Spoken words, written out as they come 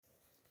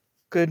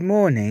Good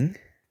morning,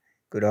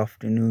 good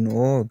afternoon,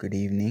 or good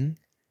evening,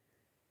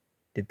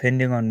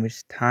 depending on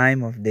which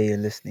time of day you're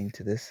listening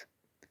to this.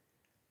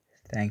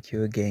 Thank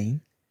you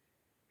again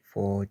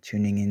for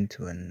tuning in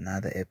to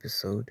another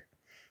episode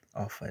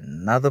of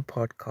another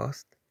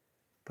podcast.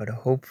 But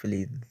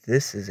hopefully,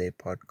 this is a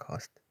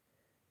podcast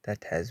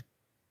that has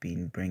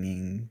been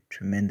bringing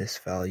tremendous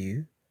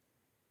value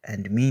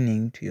and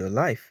meaning to your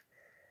life.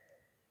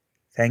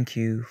 Thank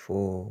you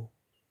for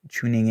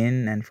tuning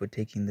in and for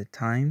taking the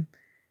time.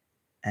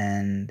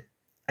 And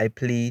I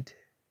plead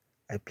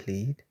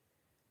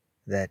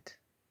that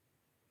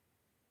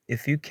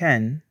if you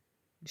can,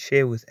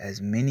 share with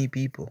as many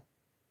people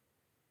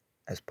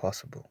as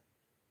possible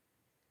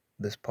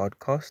this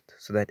podcast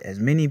so that as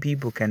many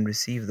people can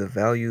receive the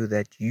value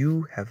that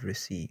you have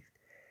received.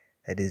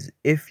 That is,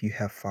 if you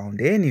have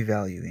found any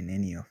value in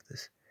any of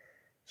this.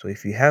 So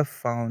if you have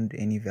found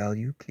any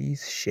value,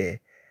 please share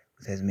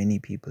with as many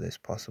people as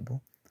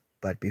possible.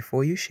 But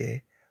before you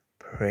share,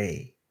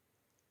 pray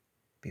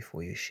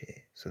before you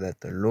share so that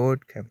the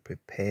Lord can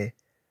prepare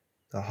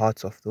the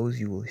hearts of those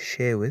you will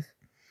share with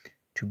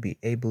to be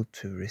able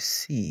to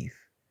receive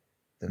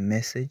the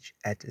message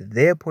at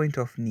their point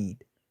of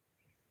need.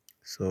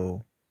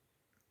 So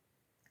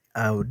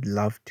I would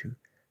love to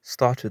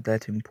start with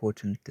that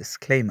important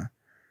disclaimer.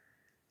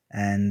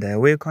 And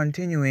we're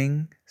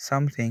continuing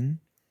something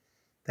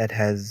that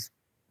has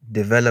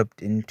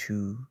developed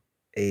into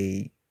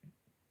a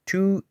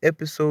 2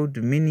 episode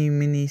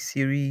mini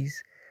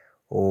series,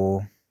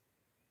 or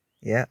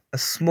a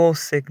small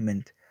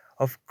segment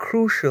of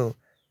crucial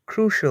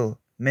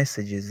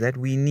messages that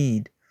we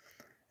need,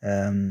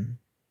 um,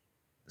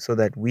 so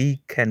that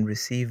we can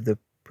receive the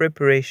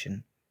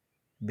preparation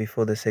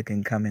before the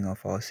second coming of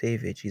our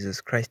Savior,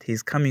 Jesus Christ.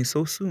 He's coming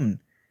so soon.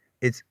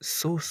 It's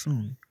so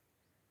soon.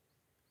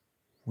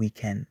 We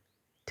can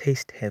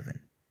taste heaven.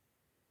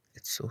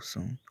 It's so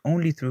soon.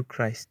 Only through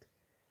Christ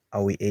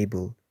are we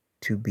able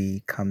to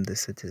become the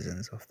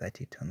citizens of that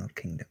eternal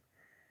kingdom.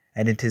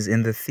 And it is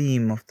in the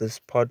theme of this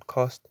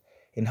podcast,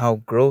 in how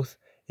growth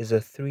is a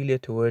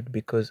 3-letter word,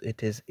 because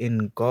it is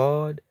in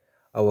God,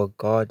 our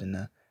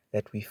gardener,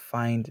 that we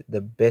find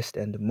the best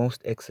and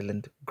most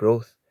excellent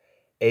growth,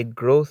 a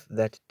growth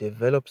that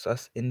develops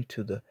us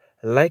into the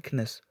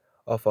likeness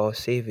of our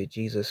Savior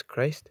Jesus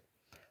Christ,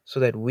 so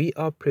that we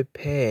are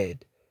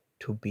prepared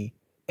to be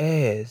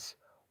heirs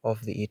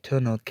of the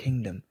eternal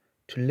kingdom,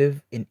 to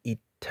live in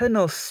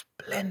eternal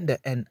splendor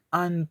and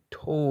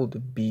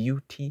untold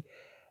beauty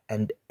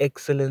and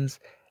excellence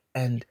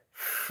and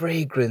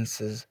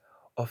fragrances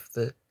of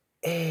the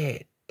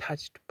air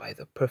touched by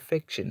the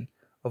perfection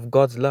of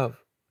God's love.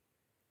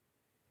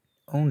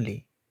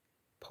 Only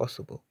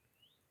possible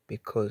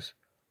because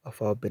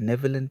of our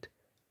benevolent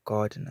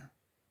gardener.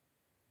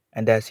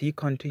 And as he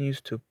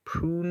continues to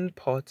prune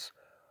parts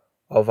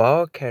of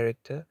our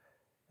character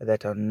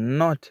that are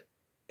not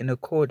in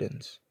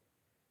accordance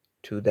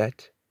to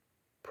that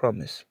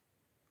promise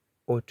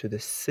or to the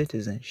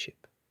citizenship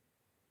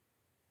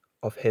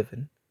of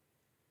heaven,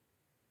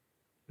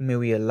 may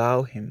we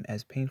allow him,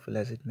 as painful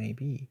as it may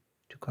be,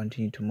 to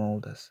continue to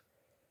mold us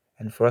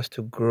and for us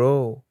to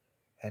grow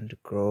and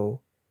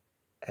grow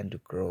and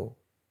grow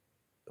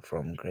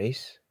from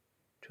grace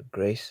to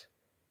grace,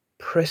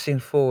 pressing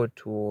forward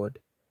toward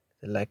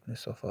the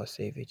likeness of our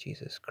Savior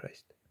Jesus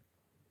Christ.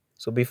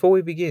 So before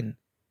we begin,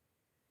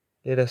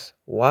 let us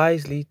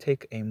wisely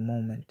take a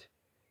moment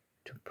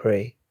to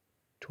pray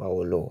to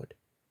our Lord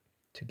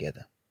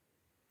together.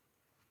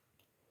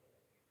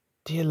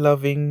 Dear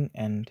loving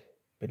and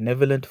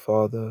benevolent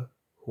Father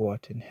who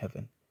art in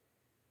heaven,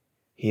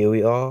 here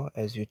we are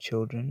as your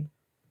children,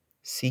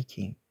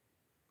 seeking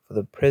for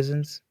the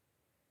presence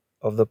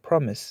of the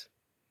promise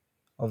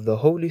of the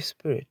Holy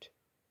Spirit,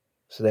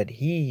 so that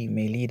He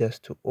may lead us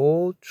to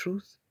all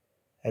truth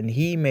and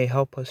He may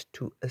help us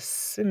to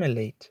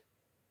assimilate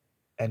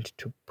and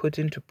to put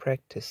into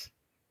practice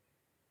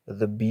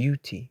the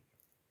beauty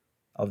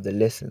of the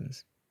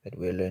lessons that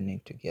we're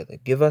learning together.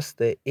 Give us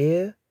the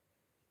ear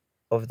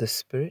of the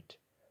Spirit,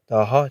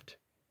 the heart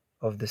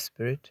of the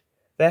Spirit,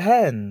 the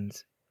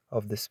hands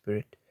of the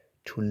Spirit,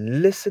 to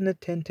listen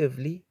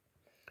attentively,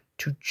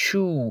 to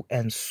chew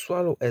and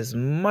swallow as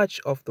much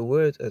of the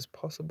words as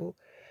possible,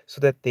 so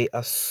that they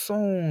are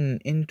sown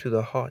into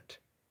the heart,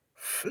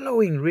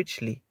 flowing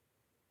richly,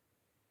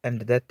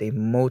 and that they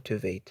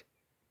motivate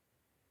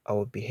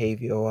our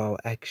behavior or our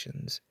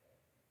actions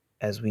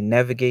as we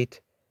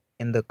navigate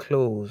in the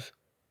close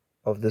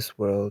of this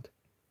world.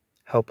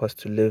 Help us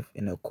to live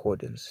in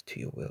accordance to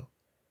your will.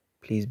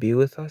 Please be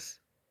with us.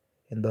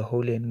 In the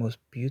holy and most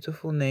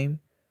beautiful name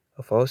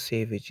of our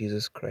Savior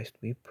Jesus Christ,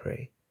 we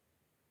pray.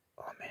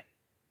 Amen.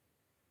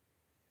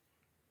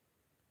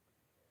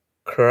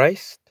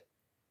 Christ,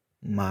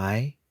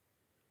 my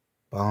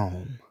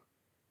balm.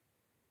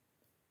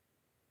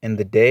 In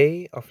the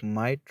day of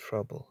my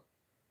trouble,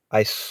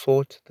 I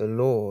sought the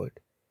Lord.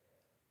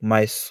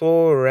 My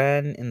soul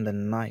ran in the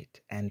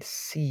night and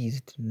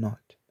ceased not.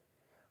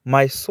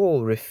 My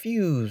soul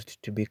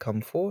refused to be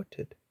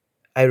comforted.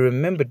 I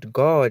remembered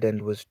God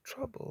and was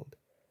troubled.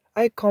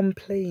 I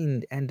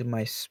complained, and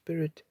my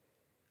spirit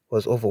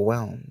was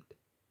overwhelmed.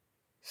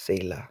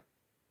 Selah.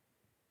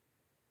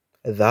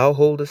 Thou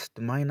holdest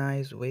mine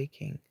eyes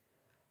waking.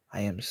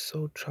 I am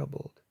so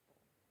troubled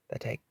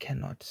that I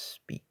cannot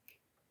speak.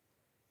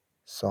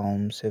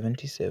 Psalm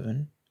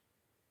 77,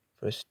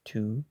 verse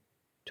 2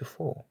 to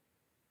 4.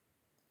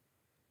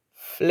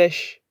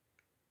 Flesh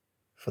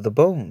for the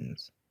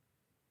bones.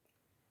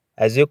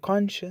 As your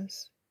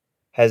conscience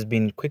has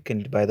been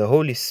quickened by the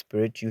Holy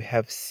Spirit, you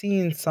have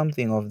seen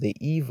something of the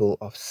evil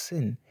of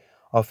sin,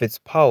 of its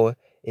power,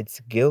 its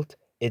guilt,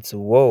 its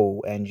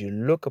woe, and you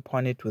look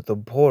upon it with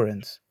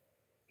abhorrence.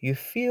 You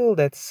feel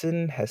that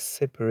sin has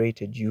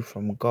separated you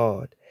from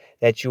God,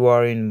 that you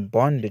are in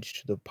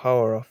bondage to the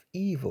power of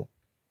evil.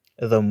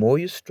 The more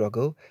you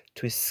struggle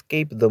to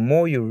escape, the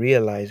more you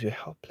realize your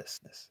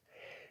helplessness.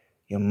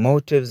 Your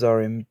motives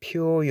are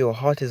impure, your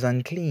heart is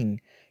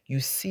unclean. You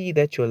see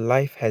that your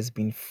life has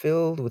been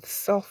filled with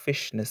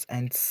selfishness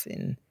and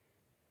sin.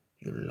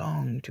 You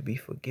long to be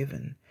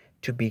forgiven,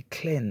 to be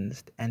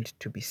cleansed, and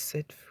to be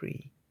set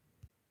free.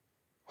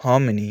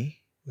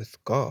 Harmony with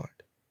God,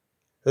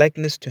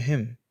 likeness to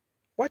Him.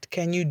 What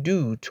can you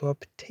do to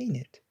obtain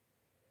it?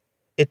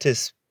 It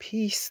is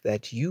peace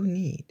that you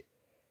need.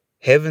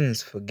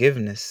 Heaven's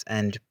forgiveness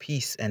and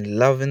peace and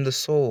love in the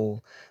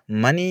soul.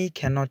 Money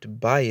cannot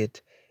buy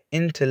it,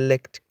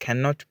 intellect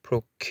cannot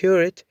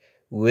procure it,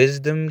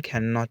 wisdom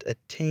cannot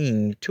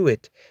attain to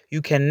it.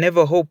 You can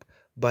never hope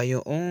by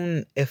your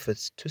own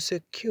efforts to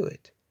secure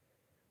it.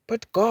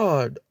 But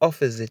God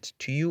offers it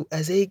to you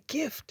as a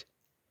gift,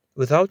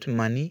 without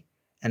money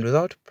and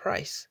without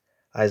price.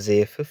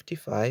 Isaiah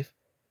 55,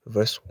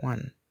 verse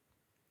 1.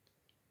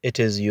 It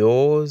is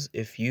yours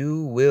if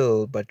you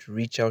will but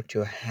reach out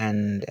your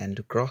hand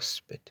and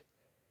grasp it.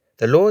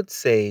 The Lord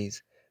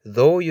says,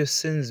 though your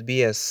sins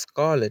be as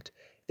scarlet,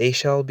 they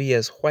shall be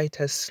as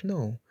white as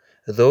snow.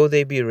 Though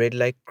they be red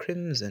like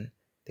crimson,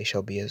 they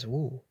shall be as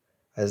wool.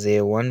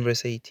 Isaiah 1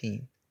 verse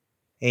 18.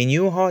 A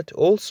new heart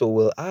also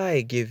will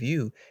I give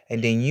you,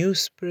 and a new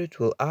spirit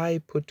will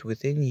I put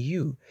within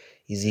you.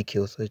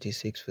 Ezekiel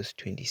 36 verse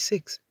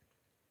 26.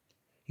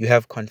 You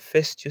have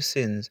confessed your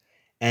sins,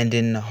 and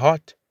in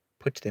heart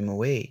put them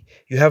away.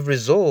 You have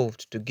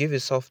resolved to give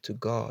yourself to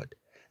God.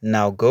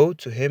 Now go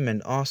to Him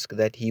and ask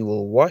that He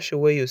will wash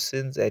away your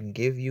sins and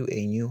give you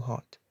a new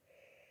heart.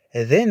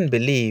 Then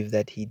believe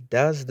that He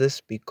does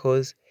this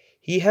because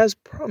He has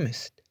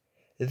promised.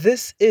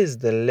 This is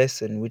the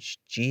lesson which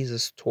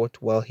Jesus taught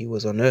while He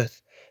was on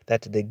earth,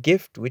 that the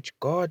gift which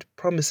God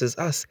promises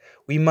us,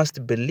 we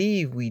must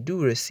believe we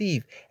do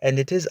receive, and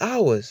it is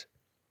ours.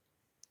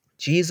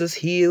 Jesus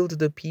healed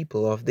the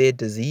people of their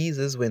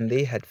diseases when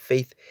they had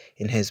faith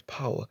in His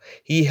power.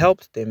 He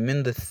helped them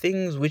in the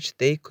things which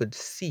they could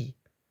see,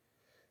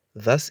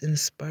 thus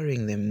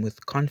inspiring them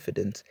with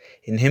confidence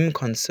in Him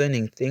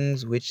concerning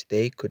things which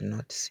they could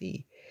not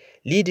see,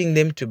 leading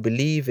them to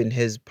believe in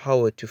His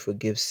power to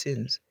forgive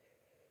sins.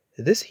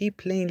 This He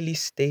plainly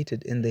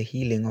stated in the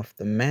healing of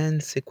the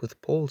man sick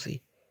with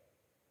palsy,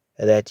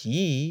 that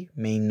ye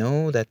may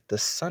know that the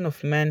Son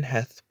of Man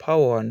hath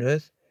power on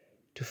earth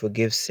to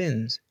forgive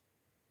sins.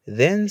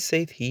 Then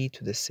saith He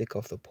to the sick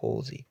of the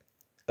palsy,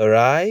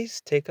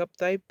 Arise, take up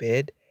thy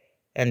bed,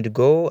 and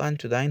go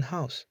unto thine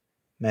house.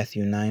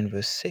 Matthew 9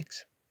 verse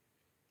 6.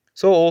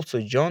 So also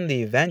John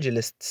the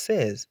Evangelist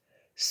says,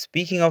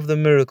 speaking of the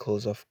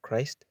miracles of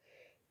Christ,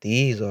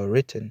 these are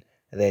written,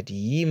 that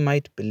ye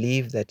might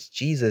believe that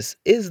Jesus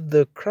is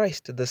the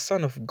Christ, the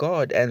Son of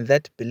God, and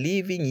that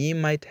believing ye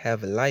might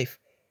have life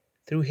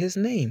through His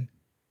name.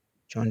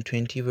 John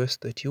 20 verse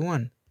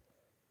 31.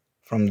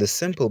 From the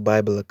simple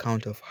Bible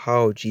account of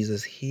how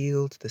Jesus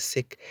healed the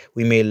sick,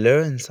 we may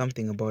learn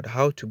something about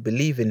how to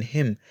believe in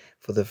Him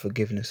for the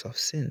forgiveness of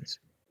sins.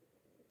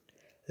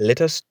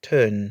 Let us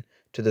turn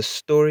to the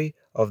story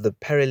of the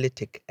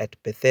paralytic at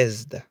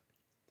Bethesda.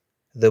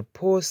 The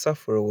poor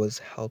sufferer was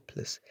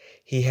helpless.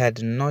 He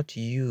had not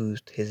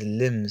used his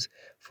limbs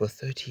for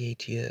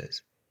 38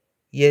 years.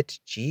 Yet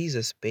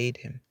Jesus bade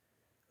him,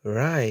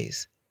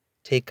 Rise,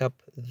 take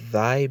up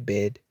thy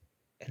bed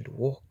and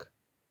walk.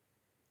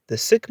 The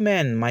sick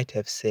man might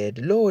have said,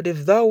 Lord,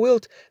 if thou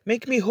wilt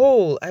make me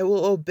whole, I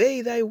will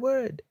obey thy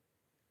word.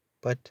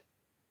 But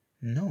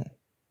no,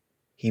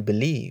 he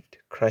believed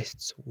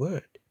Christ's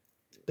word,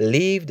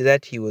 believed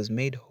that he was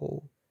made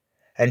whole,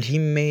 and he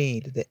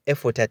made the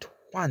effort at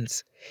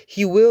once.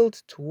 He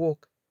willed to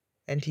walk,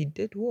 and he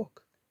did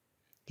walk.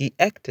 He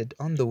acted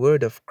on the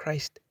word of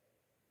Christ,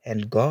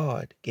 and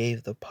God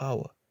gave the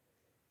power.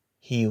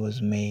 He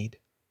was made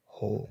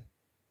whole.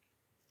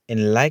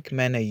 In like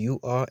manner,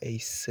 you are a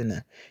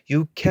sinner.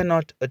 You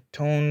cannot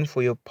atone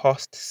for your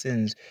past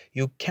sins.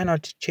 You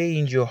cannot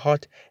change your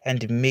heart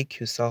and make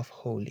yourself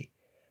holy.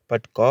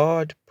 But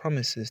God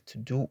promises to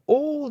do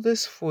all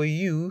this for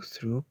you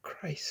through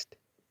Christ.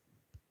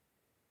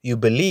 You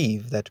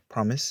believe that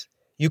promise.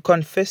 You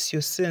confess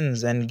your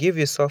sins and give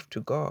yourself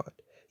to God.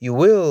 You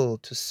will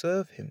to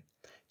serve Him.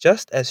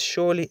 Just as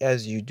surely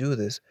as you do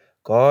this,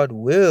 God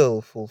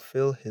will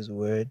fulfill His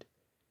word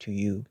to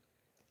you.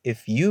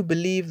 If you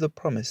believe the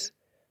promise,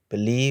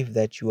 Believe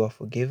that you are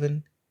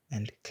forgiven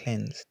and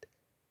cleansed.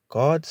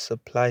 God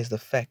supplies the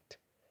fact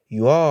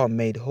you are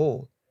made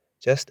whole,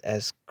 just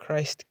as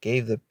Christ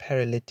gave the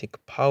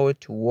paralytic power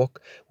to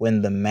walk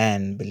when the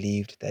man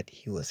believed that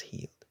he was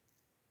healed.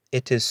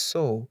 It is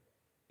so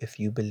if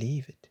you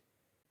believe it.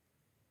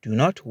 Do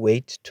not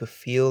wait to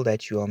feel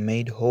that you are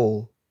made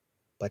whole,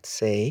 but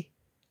say,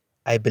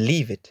 I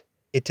believe it.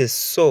 It is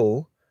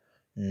so,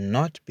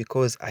 not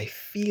because I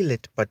feel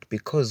it, but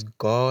because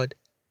God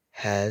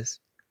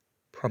has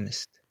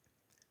promised.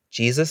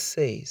 Jesus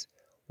says,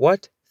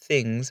 what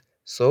things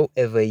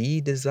soever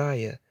ye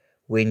desire,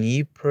 when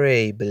ye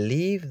pray,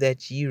 believe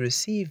that ye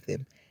receive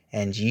them,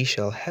 and ye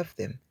shall have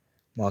them.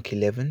 Mark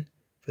 11,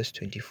 verse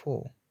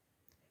 24.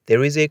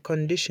 There is a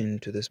condition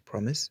to this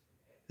promise,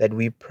 that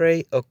we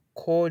pray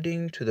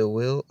according to the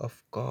will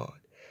of God.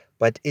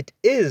 But it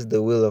is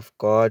the will of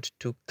God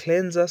to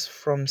cleanse us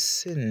from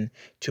sin,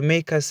 to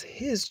make us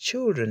His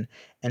children,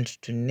 and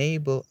to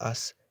enable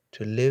us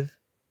to live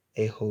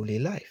a holy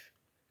life.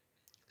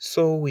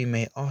 So we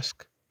may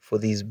ask for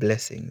these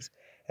blessings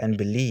and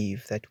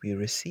believe that we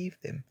receive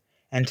them,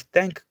 and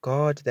thank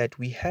God that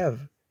we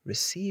have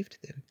received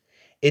them.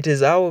 It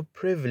is our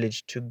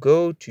privilege to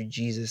go to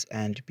Jesus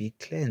and be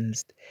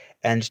cleansed,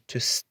 and to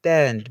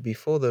stand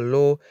before the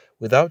law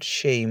without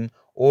shame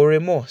or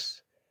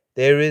remorse.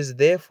 There is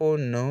therefore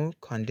no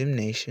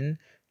condemnation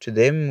to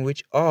them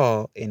which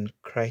are in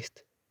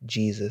Christ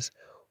Jesus,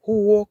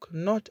 who walk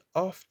not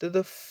after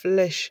the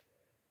flesh,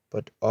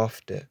 but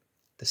after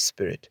the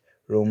Spirit.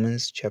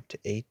 Romans chapter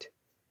 8,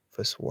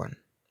 verse 1.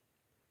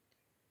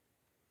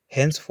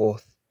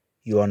 Henceforth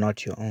you are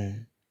not your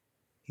own.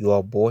 You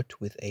are bought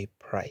with a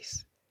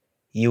price.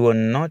 You were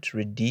not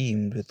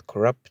redeemed with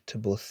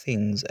corruptible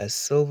things as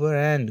silver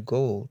and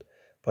gold,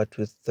 but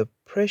with the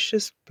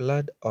precious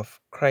blood of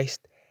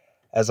Christ,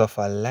 as of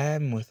a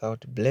lamb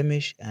without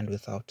blemish and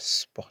without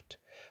spot.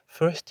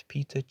 1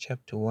 Peter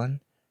chapter 1,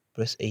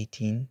 verse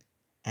 18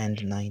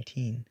 and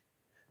 19.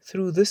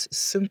 Through this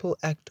simple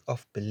act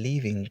of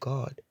believing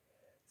God,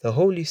 the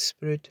Holy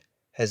Spirit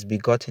has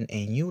begotten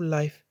a new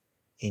life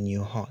in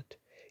your heart.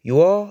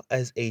 You are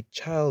as a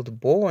child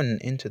born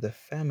into the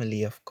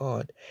family of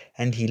God,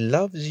 and He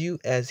loves you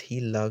as He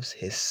loves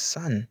His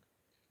Son.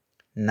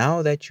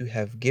 Now that you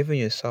have given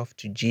yourself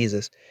to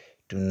Jesus,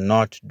 do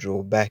not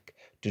draw back.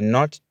 Do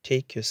not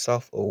take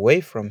yourself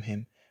away from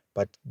Him,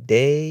 but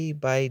day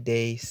by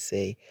day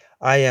say,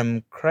 I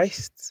am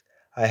Christ's.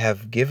 I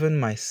have given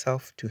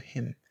myself to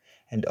Him,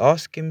 and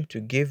ask Him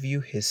to give you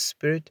His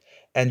Spirit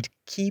and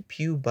keep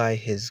you by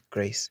His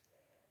grace,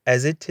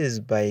 as it is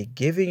by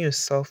giving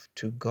yourself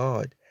to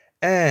God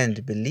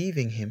and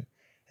believing Him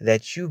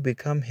that you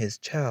become His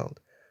child.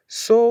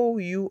 So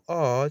you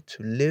are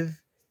to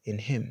live in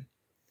Him.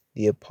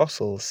 The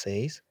Apostle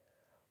says,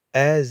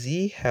 as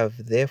ye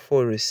have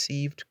therefore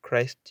received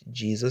Christ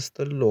Jesus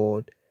the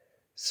Lord,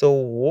 so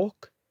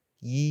walk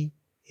ye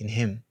in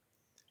Him.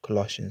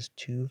 Colossians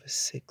 2, verse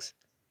 6.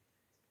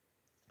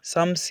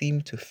 Some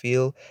seem to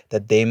feel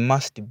that they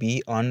must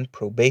be on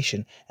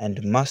probation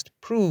and must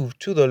prove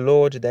to the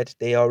Lord that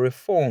they are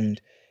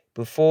reformed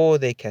before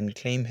they can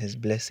claim His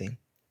blessing.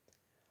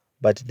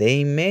 But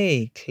they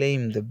may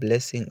claim the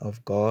blessing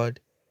of God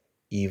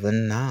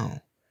even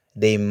now.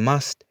 They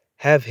must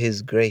have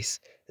His grace,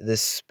 the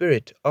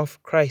Spirit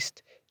of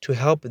Christ, to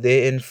help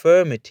their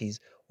infirmities,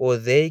 or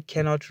they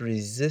cannot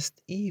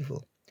resist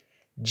evil.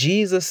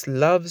 Jesus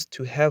loves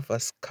to have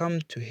us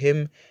come to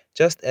Him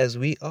just as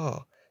we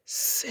are,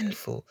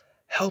 sinful,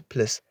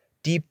 helpless,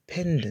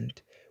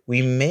 dependent.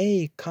 We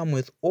may come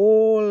with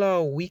all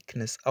our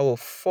weakness, our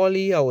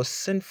folly, our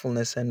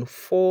sinfulness, and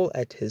fall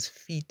at His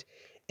feet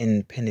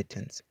in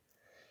penitence.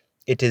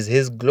 It is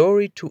His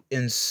glory to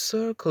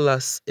encircle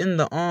us in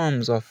the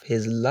arms of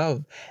His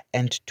love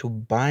and to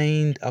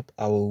bind up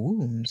our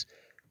wounds,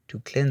 to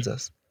cleanse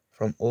us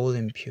from all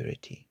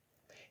impurity.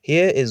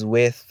 Here is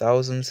where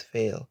thousands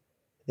fail.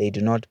 They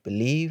do not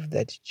believe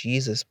that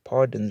Jesus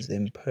pardons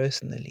them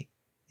personally,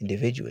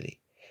 individually.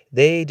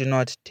 They do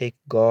not take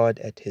God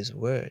at His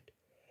word.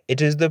 It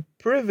is the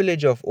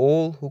privilege of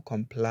all who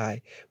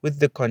comply with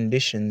the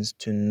conditions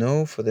to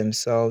know for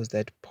themselves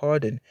that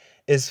pardon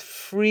is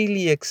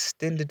freely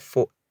extended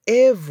for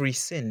every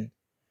sin.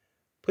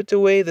 Put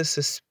away the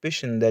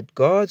suspicion that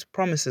God's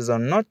promises are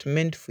not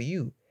meant for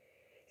you.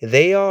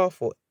 They are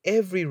for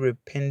every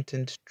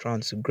repentant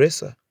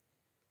transgressor.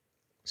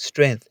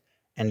 Strength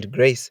and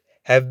grace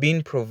have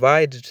been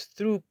provided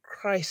through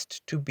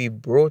Christ to be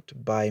brought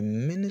by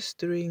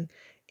ministering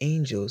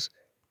angels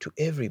to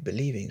every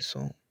believing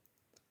soul.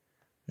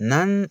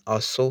 None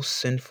are so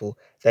sinful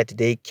that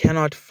they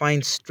cannot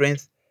find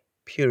strength,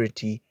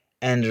 purity,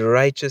 and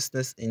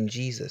righteousness in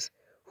Jesus,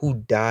 who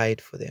died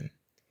for them.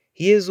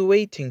 He is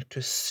waiting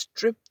to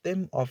strip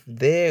them of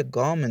their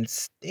garments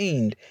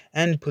stained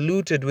and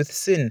polluted with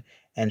sin,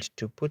 and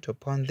to put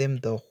upon them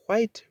the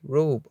white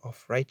robe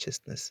of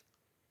righteousness.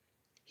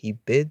 He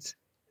bids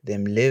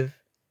them live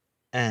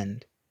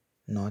and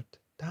not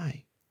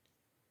die.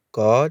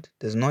 God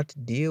does not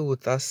deal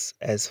with us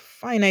as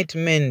finite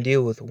men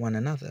deal with one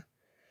another.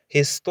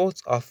 His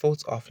thoughts are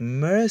thoughts of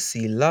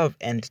mercy, love,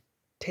 and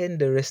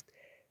tenderest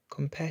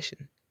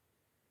compassion.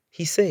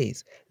 He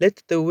says,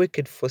 "Let the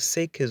wicked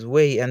forsake his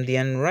way, and the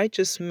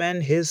unrighteous man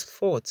his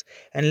thoughts,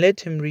 and let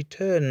him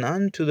return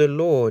unto the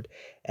Lord,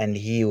 and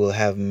he will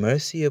have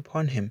mercy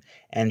upon him,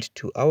 and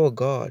to our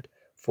God,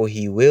 for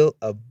he will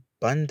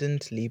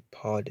abundantly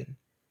pardon.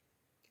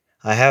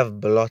 I have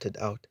blotted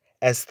out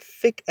as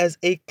thick as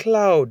a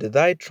cloud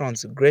thy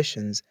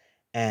transgressions,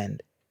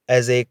 and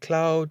as a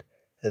cloud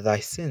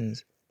thy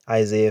sins."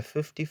 Isaiah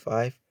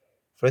 55,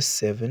 verse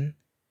 7,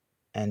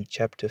 and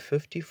chapter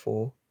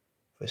 54,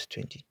 verse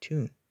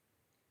 22.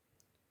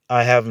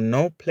 "I have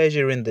no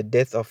pleasure in the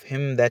death of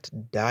him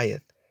that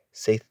dieth,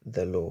 saith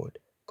the Lord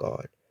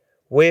God.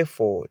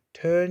 Wherefore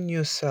turn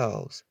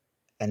yourselves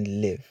and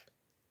live."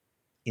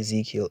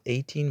 Ezekiel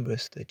 18,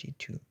 verse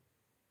 32.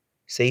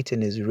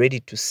 Satan is ready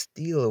to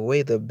steal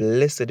away the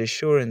blessed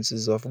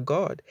assurances of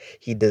God.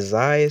 He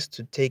desires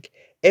to take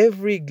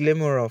every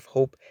glimmer of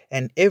hope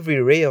and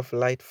every ray of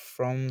light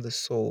from the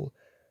soul.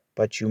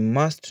 But you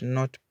must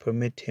not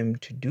permit him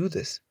to do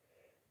this.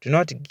 Do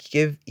not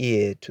give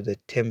ear to the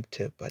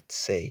tempter, but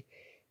say,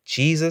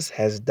 "Jesus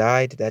has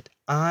died that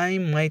I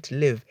might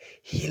live.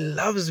 He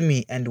loves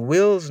me and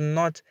wills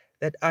not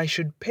that I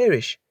should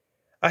perish.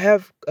 I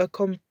have a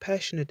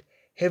compassionate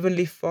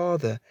Heavenly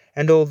Father,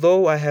 and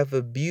although I have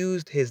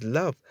abused His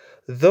love,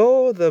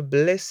 though the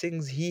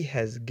blessings He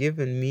has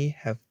given me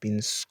have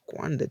been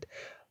squandered,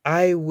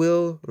 I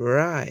will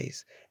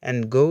rise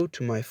and go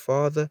to my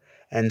Father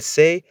and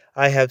say,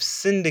 I have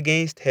sinned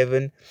against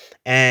heaven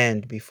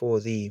and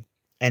before Thee,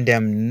 and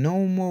am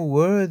no more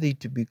worthy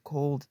to be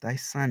called Thy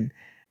Son.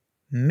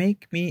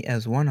 Make me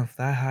as one of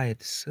Thy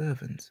hired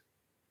servants."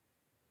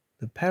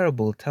 The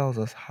parable tells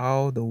us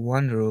how the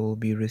wanderer will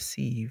be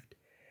received.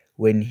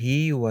 When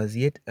he was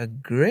yet a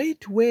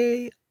great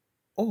way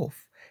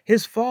off,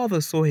 his father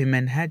saw him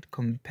and had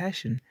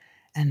compassion,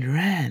 and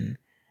ran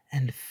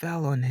and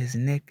fell on his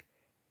neck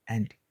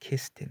and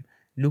kissed him.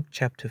 Luke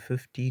chapter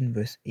 15,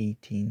 verse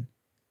 18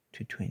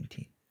 to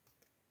 20.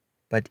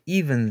 But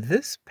even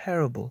this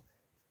parable,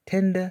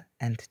 tender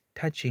and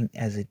touching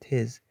as it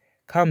is,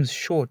 comes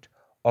short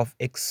of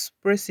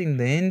expressing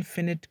the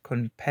infinite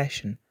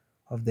compassion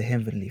of the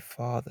Heavenly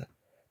Father.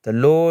 The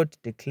Lord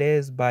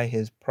declares by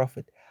His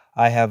prophet,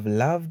 "I have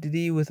loved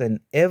thee with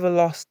an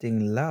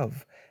everlasting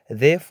love,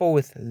 therefore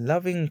with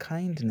loving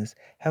kindness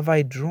have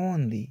I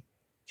drawn thee."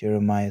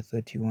 Jeremiah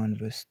 31,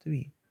 verse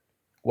 3.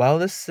 While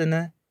the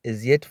sinner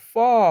is yet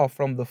far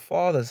from the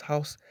Father's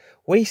house,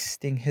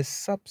 wasting his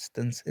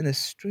substance in a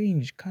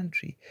strange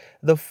country,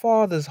 the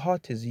Father's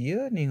heart is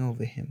yearning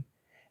over him,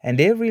 and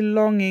every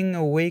longing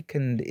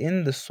awakened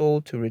in the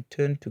soul to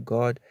return to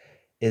God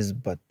is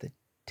but the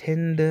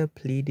tender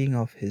pleading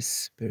of His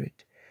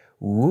Spirit,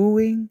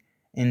 wooing,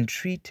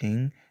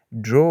 entreating,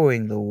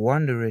 drawing the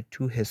wanderer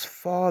to his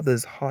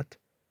Father's heart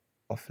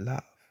of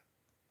love.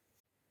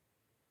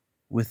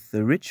 With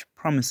the rich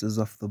promises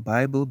of the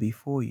Bible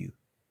before you,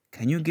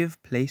 can you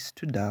give place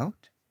to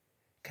doubt?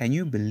 Can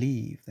you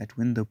believe that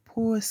when the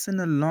poor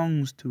sinner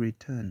longs to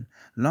return,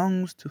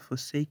 longs to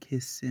forsake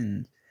his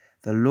sins,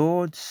 the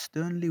Lord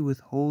sternly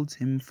withholds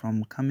him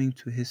from coming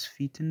to His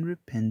feet in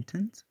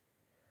repentance?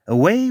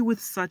 Away with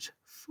such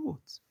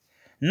thoughts.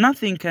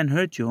 Nothing can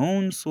hurt your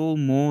own soul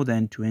more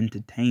than to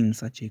entertain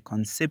such a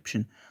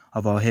conception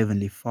of our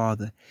Heavenly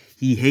Father.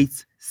 He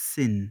hates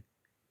sin,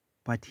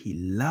 but He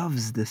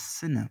loves the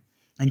sinner,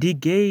 and He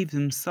gave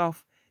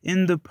Himself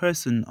in the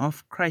person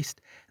of Christ,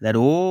 that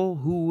all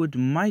who would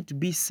might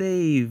be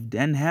saved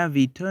and have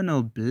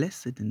eternal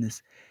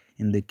blessedness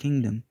in the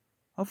kingdom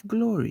of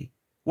glory.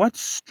 What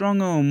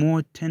stronger or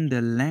more tender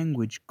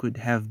language could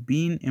have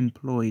been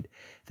employed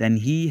than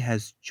He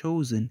has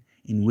chosen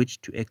in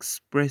which to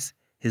express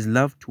His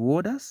love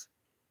toward us?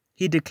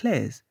 He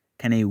declares,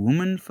 "Can a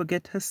woman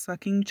forget her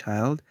sucking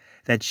child,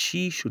 that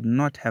she should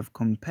not have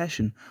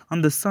compassion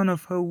on the son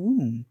of her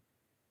womb?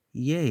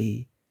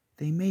 Yea,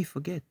 they may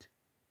forget,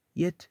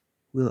 yet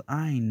will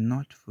I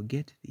not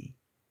forget thee."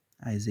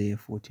 Isaiah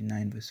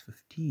 49, verse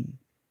 15.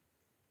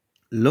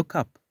 Look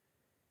up,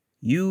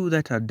 you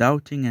that are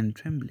doubting and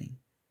trembling,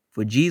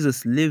 for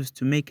Jesus lives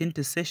to make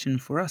intercession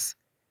for us.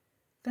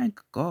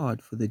 Thank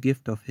God for the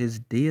gift of His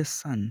dear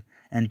Son,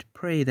 and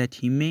pray that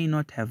He may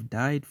not have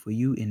died for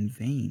you in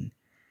vain.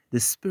 The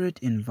Spirit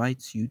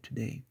invites you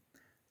today.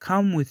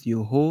 Come with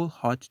your whole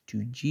heart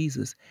to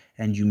Jesus,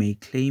 and you may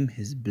claim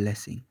His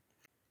blessing.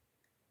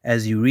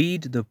 As you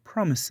read the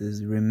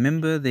promises,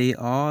 remember they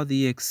are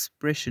the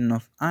expression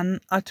of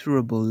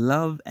unutterable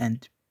love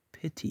and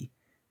pity.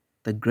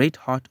 The great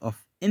heart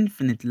of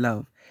infinite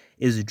love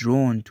is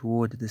drawn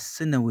toward the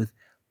sinner with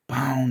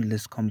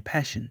boundless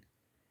compassion.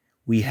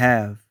 We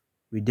have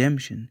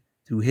redemption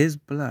through His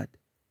blood,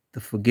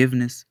 the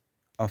forgiveness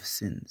of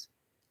sins.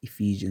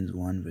 Ephesians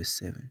 1, verse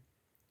 7.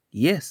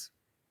 Yes,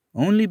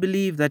 only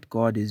believe that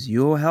God is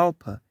your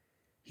helper.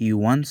 He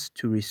wants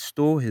to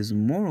restore His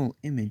moral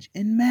image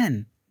in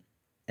man.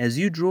 As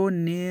you draw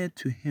near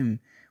to Him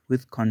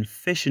with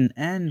confession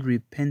and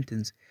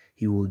repentance,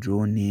 He will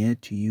draw near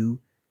to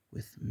you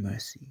with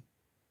mercy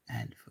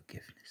and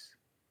forgiveness.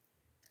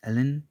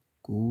 Ellen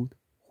Gould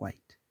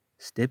White,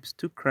 Steps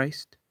to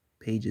Christ,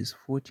 pages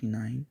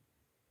 49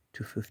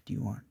 to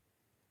 51.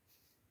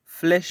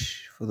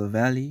 Flesh for the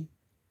valley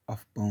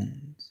of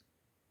bones.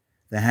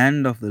 The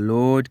hand of the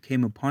Lord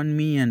came upon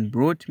me and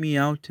brought me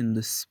out in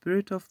the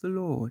spirit of the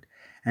Lord,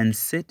 and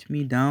set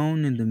me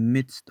down in the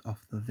midst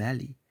of the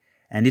valley,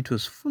 and it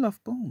was full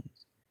of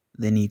bones.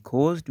 Then he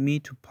caused me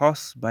to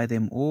pass by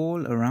them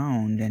all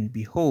around, and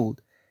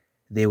behold,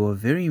 there were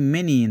very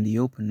many in the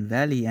open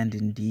valley, and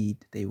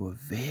indeed they were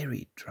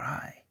very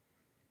dry.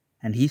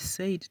 And he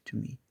said to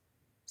me,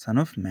 Son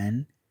of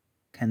man,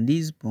 can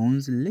these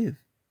bones live?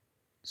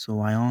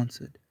 So I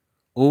answered,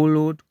 O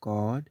Lord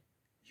God,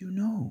 you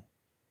know.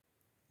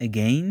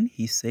 Again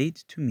he said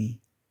to me,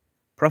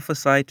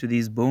 Prophesy to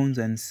these bones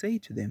and say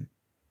to them,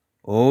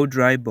 O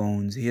dry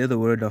bones, hear the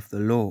word of the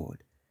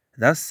Lord.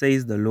 Thus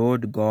says the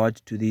Lord God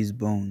to these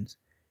bones,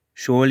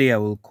 Surely I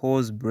will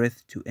cause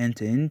breath to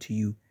enter into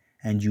you,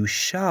 and you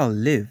shall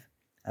live.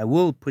 I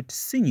will put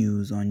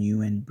sinews on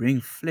you and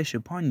bring flesh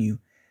upon you,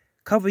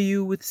 cover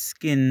you with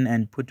skin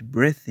and put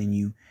breath in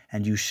you,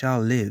 and you shall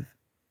live.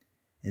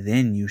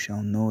 Then you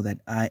shall know that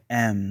I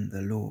am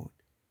the Lord.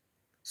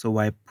 So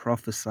I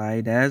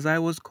prophesied as I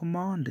was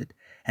commanded,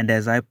 and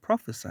as I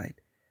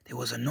prophesied, there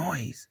was a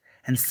noise,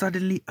 and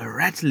suddenly a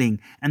rattling,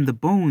 and the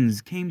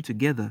bones came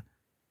together,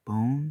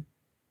 bone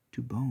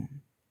to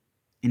bone.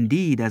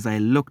 Indeed, as I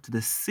looked,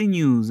 the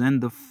sinews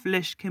and the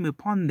flesh came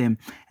upon them,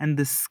 and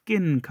the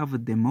skin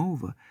covered them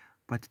over,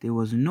 but there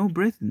was no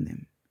breath in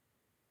them.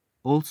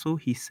 Also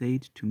he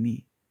said to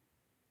me,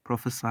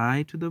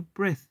 Prophesy to the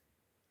breath.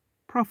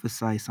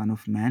 Prophesy, Son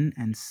of man,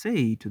 and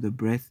say to the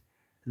breath,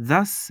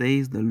 Thus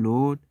says the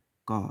Lord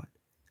God,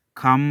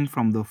 Come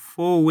from the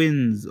four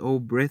winds, O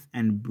breath,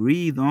 and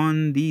breathe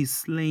on these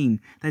slain,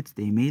 that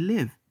they may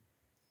live.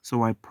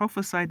 So I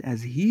prophesied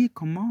as he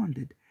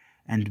commanded,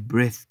 and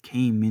breath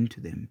came into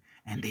them,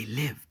 and they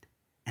lived,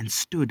 and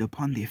stood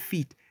upon their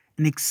feet,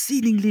 an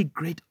exceedingly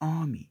great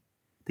army.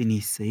 Then he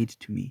said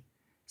to me,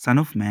 Son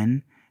of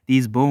man,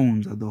 these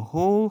bones are the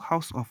whole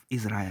house of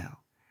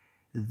Israel.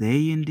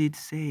 They indeed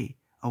say,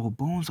 Our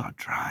bones are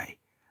dry,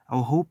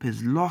 our hope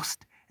is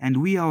lost, and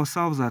we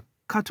ourselves are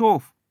cut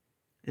off.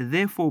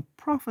 Therefore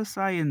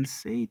prophesy and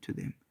say to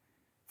them,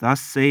 Thus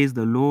says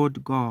the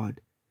Lord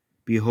God,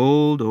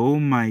 Behold, O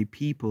my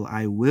people,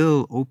 I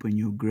will open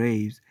your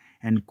graves,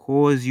 and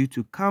cause you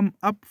to come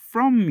up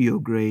from your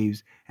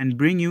graves, and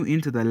bring you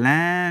into the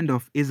land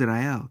of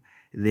Israel.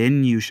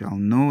 Then you shall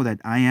know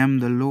that I am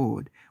the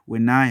Lord,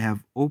 when I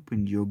have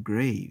opened your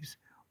graves,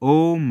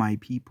 O my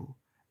people,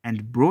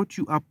 and brought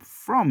you up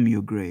from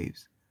your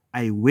graves.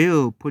 I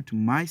will put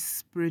my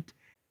spirit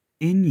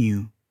in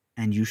you,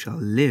 and you shall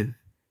live,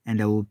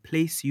 and I will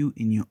place you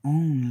in your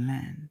own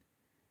land.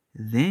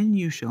 Then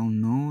you shall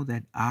know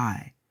that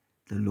I,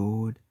 the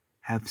Lord,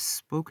 have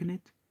spoken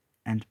it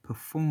and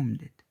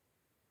performed it,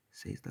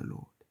 says the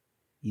Lord.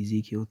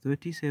 Ezekiel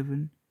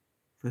 37,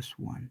 verse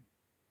 1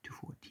 to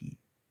 14.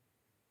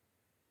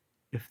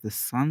 If the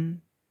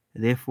Son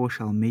therefore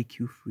shall make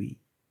you free,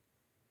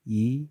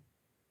 ye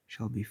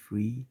shall be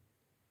free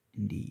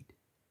indeed.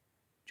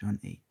 John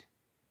 8,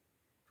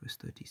 verse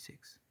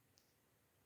 36.